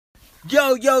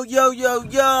Yo, yo, yo, yo,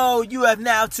 yo. You have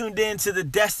now tuned in to the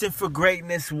Destined for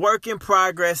Greatness Work in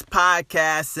Progress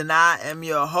podcast, and I am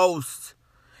your host,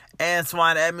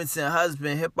 Antoine Edmondson,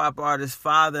 husband, hip-hop artist,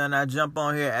 father, and I jump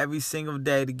on here every single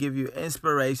day to give you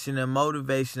inspiration and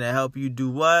motivation to help you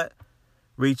do what?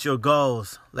 Reach your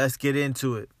goals. Let's get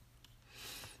into it.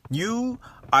 You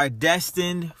are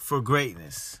destined for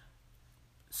greatness.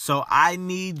 So I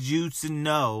need you to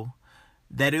know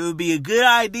that it would be a good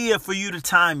idea for you to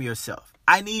time yourself.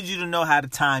 I need you to know how to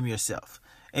time yourself.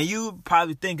 And you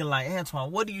probably thinking like,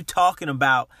 Antoine, what are you talking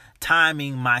about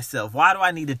timing myself? Why do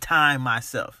I need to time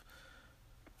myself?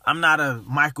 I'm not a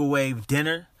microwave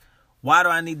dinner. Why do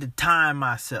I need to time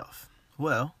myself?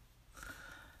 Well,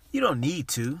 you don't need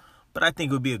to, but I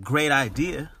think it would be a great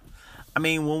idea. I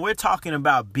mean, when we're talking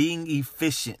about being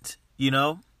efficient,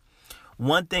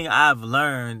 one thing I've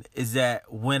learned is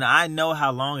that when I know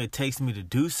how long it takes me to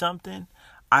do something,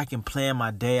 I can plan my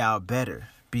day out better.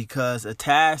 Because a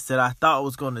task that I thought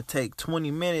was going to take 20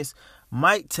 minutes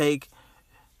might take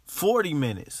 40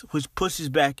 minutes, which pushes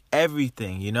back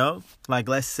everything, Like,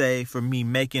 let's say for me,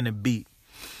 making a beat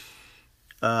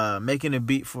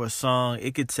for a song,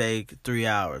 it could take 3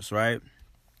 hours, right?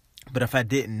 But if I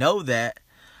didn't know that,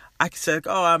 I could say,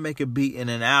 I'll make a beat in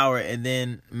an hour and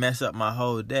then mess up my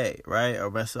whole day, right? Or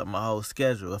mess up my whole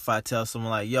schedule. If I tell someone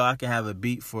like, I can have a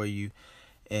beat for you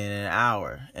in an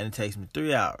hour and it takes me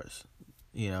 3 hours,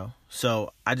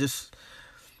 So I just,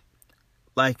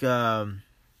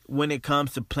 when it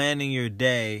comes to planning your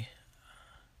day,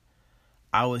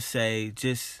 I would say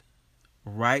just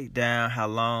write down how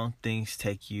long things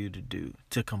take you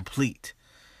to complete.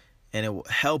 And it will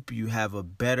help you have a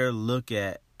better look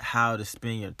at how to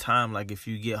spend your time. Like if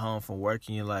you get home from work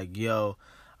and you're like,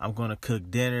 I'm going to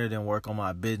cook dinner, then work on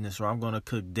my business, or I'm going to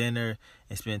cook dinner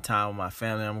and spend time with my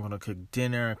family. I'm going to cook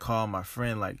dinner and call my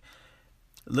friend. Like,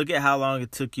 look at how long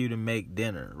it took you to make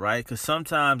dinner, right? Because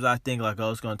sometimes I think like,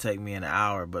 it's going to take me an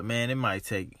hour, but man, it might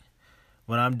take,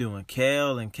 when I'm doing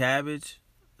kale and cabbage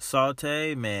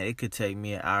saute, man, it could take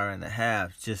me an hour and a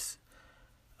half just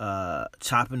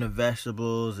chopping the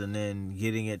vegetables and then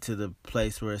getting it to the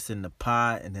place where it's in the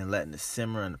pot and then letting it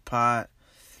simmer in the pot.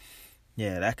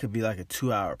 Yeah, that could be like a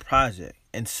 2-hour project.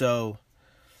 And so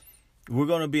we're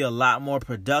going to be a lot more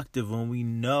productive when we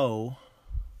know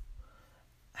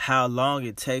how long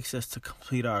it takes us to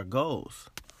complete our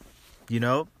goals.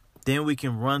 Then we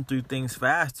can run through things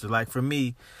faster. Like for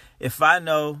me, if I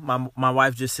know my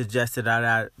wife just suggested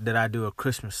that I do a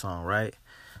Christmas song, right?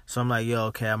 So I'm like,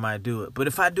 okay, I might do it. But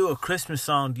if I do a Christmas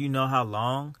song, do you know how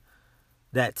long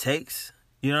that takes?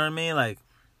 You know what I mean? Like,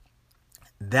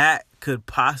 that could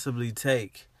possibly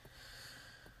take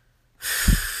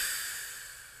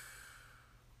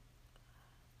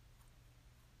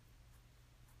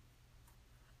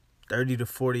 30 to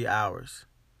 40 hours.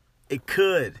 It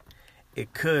could.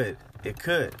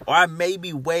 Or I may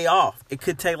be way off. It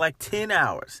could take like 10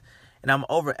 hours. And I'm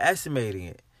overestimating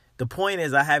it. The point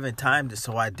is I haven't timed it,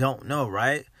 so I don't know,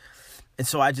 right? And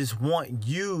so I just want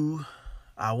you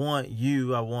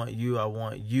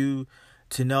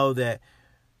to know that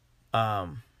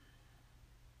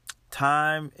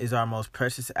time is our most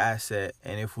precious asset.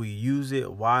 And if we use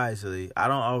it wisely, I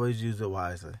don't always use it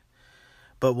wisely,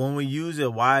 but when we use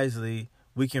it wisely,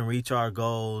 we can reach our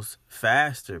goals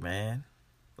faster, man.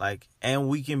 And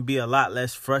we can be a lot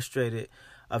less frustrated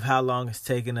of how long it's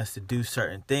taking us to do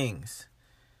certain things.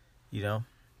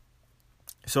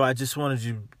 So I just wanted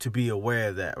you to be aware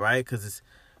of that, right? Because it's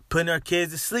putting our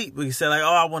kids to sleep. We can say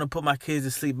I want to put my kids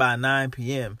to sleep by 9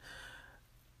 p.m.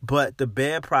 But the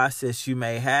bed process you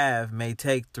may have may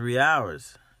take 3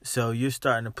 hours. So you're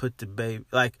starting to put the baby,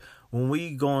 like when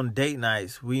we go on date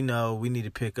nights, we know we need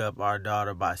to pick up our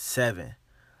daughter by 7.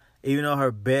 Even though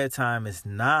her bedtime is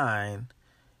 9,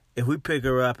 if we pick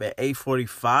her up at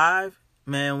 8:45,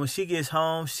 man, when she gets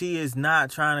home, she is not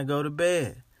trying to go to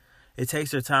bed. It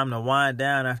takes her time to wind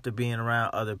down after being around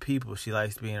other people. She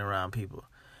likes being around people.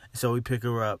 So we pick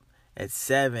her up at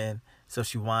 7, so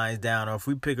she winds down. Or if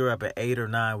we pick her up at 8 or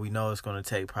 9, we know it's going to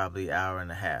take probably an hour and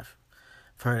a half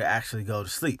for her to actually go to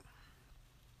sleep.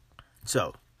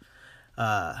 So,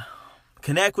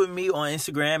 connect with me on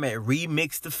Instagram at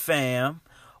RemixTheFam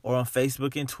or on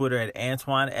Facebook and Twitter at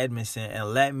Antoine Edmondson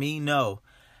and let me know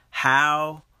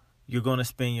how you're going to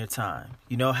spend your time.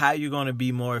 How you're going to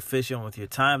be more efficient with your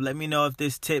time. Let me know if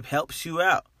this tip helps you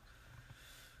out.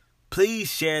 Please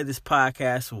share this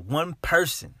podcast with one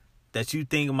person that you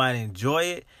think might enjoy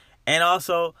it. And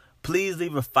also, please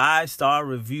leave a 5-star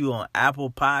review on Apple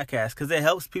Podcasts because it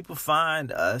helps people find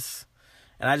us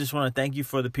And I just want to thank you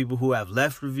for the people who have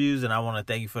left reviews, and I want to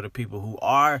thank you for the people who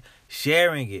are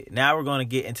sharing it. Now we're going to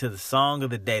get into the song of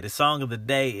the day. The song of the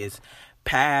day is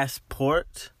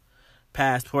Passport.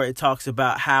 Passport. It talks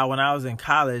about how when I was in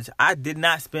college, I did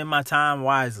not spend my time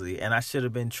wisely, and I should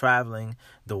have been traveling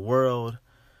the world,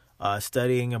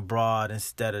 studying abroad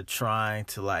instead of trying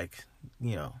to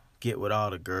get with all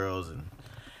the girls and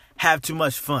have too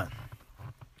much fun.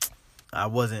 I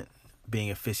wasn't being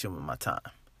efficient with my time.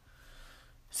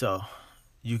 So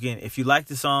if you like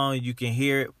the song, you can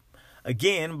hear it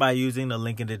again by using the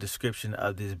link in the description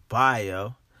of this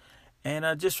bio. And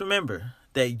just remember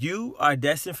that you are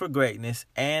destined for greatness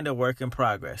and a work in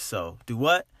progress. So do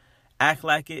what? Act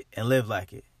like it and live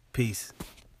like it. Peace.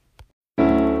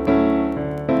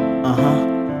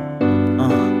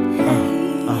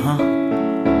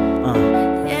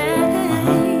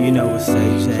 You know what's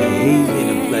AJ,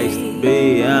 in the place to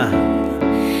be,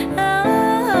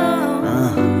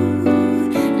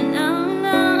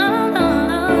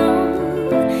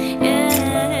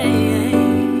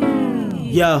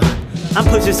 Yo, I'm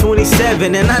pushing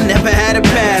 27 and I never had a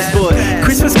passport.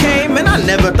 Christmas came and I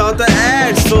never thought to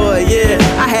ask for it, yeah.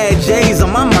 I had J's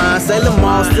on my mind, Sailor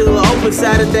Mall still open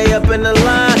Saturday up in the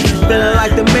line. Feeling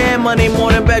like the man Monday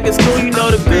morning back at school, you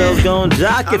know the girls gon'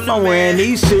 jock if I'm wearing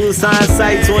these shoes.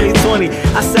 Hindsight 2020,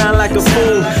 I sound like a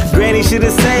fool. Granny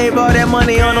should've saved all that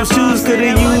money on them shoes. Could've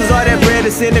used all that bread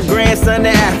to send a grandson to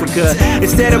Africa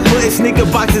instead of putting sneaker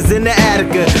boxes in the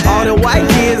Attica. All the white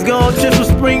kids gon' trip for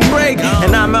spring break,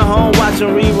 and I'm at home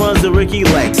watching reruns of Ricky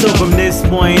Lake. So from this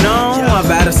point on, I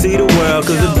gotta see the world,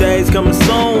 cause the day's coming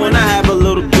soon when I have a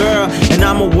little girl, and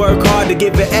I'ma work hard to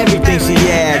give her everything she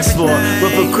asks for.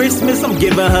 But for Christmas, I'm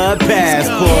giving her a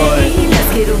passport.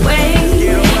 Let's get away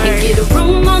and get a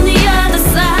room on the other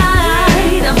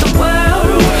side of the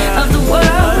world, of the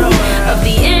world, of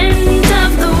the end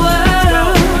of the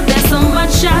world. There's so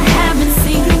much I haven't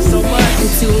seen, and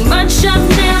too much I've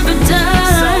never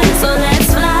done. So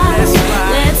let's fly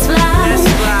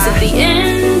to the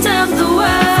end of the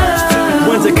world.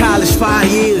 Went to college 5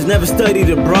 years, never studied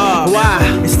abroad. Why?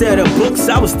 Instead of books,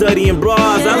 I was studying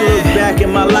bras. I look back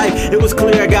in my life, it was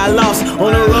clear I got lost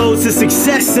on the road to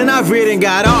success, and I really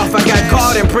got off. I got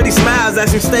caught in pretty smiles,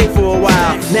 asked me to stay for a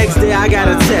while. Next day I got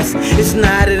a test, it's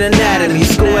not an anatomy.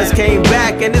 Scores came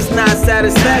back and it's not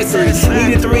satisfactory.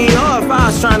 Needed 3 off, I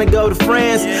was trying to go to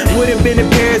France. Would've been in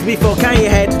Paris before Kanye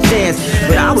had the chance,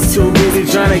 but I was too busy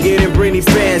trying to get in Britney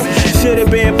fans. Should've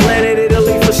been planning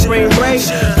Italy for spring break,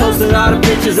 posting all the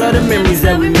pictures of the memories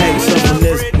that we make. So from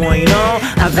this point on,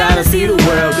 I gotta see the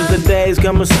world, cause the day's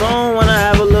coming soon when I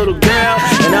have a little girl,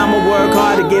 and I'ma work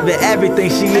hard to give her everything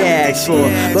she asks for.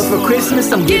 But for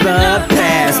Christmas, I'm giving her a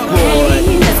passport.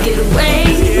 Let's get away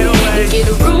and get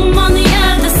a room on the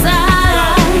other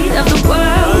side of the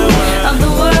world, of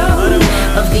the world,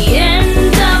 of the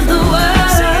end of the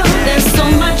world. There's so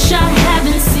much I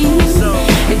haven't seen,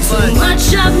 and too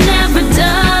much I've never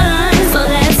done. So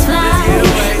let's fly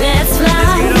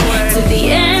to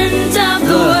the end of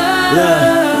the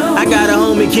world. I got a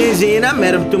homie Kenji and I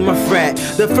met him through my frat.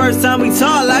 The first time we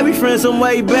talked, like we friends some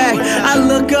way back. I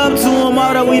look up to him,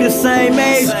 although we the same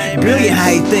age. Brilliant how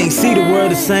he thinks, see the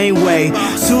world the same way.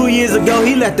 2 years ago,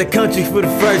 he left the country for the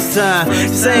first time.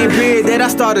 Same period that I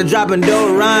started dropping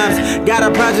dope rhymes. Got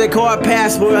a project called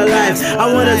Passport of Life.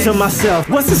 I wonder to myself,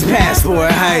 what's this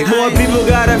passport hype? More people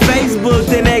got a Facebook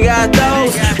than they got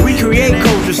those. We create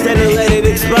culture instead of let it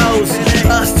expose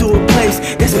us to a place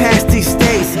that's past these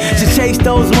states, to chase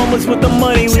those moments with the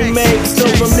money we make. So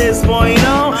from this point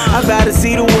on, I gotta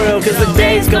see the world, cause the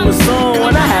day's coming soon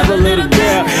when I have a little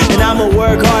girl, and I'ma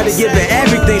work hard to give her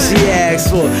everything she asks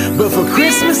for. But for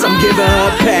Christmas, I'm giving her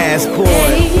a passport.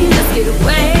 Let's get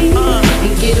away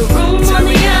and get a room on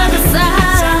the other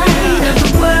side of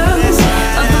the world,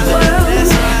 of the world,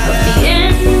 of the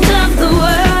end of the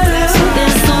world.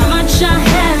 There's so much I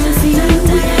haven't seen,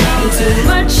 and too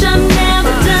much I've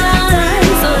never done.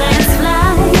 So let's fly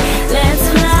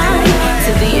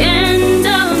to the end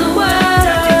of the world.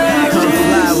 Come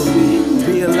fly with me,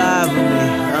 be alive with me.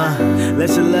 Let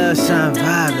your love shine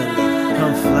vibrantly.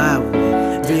 Come fly with me,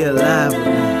 be alive with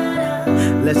me.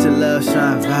 Let your love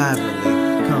shine vibrantly.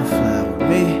 Come fly with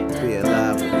me, be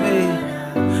alive with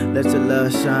me. Let your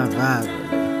love shine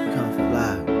vibrantly. Come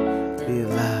fly, be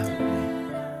alive with me.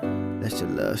 Let your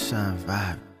love shine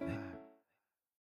vibrantly.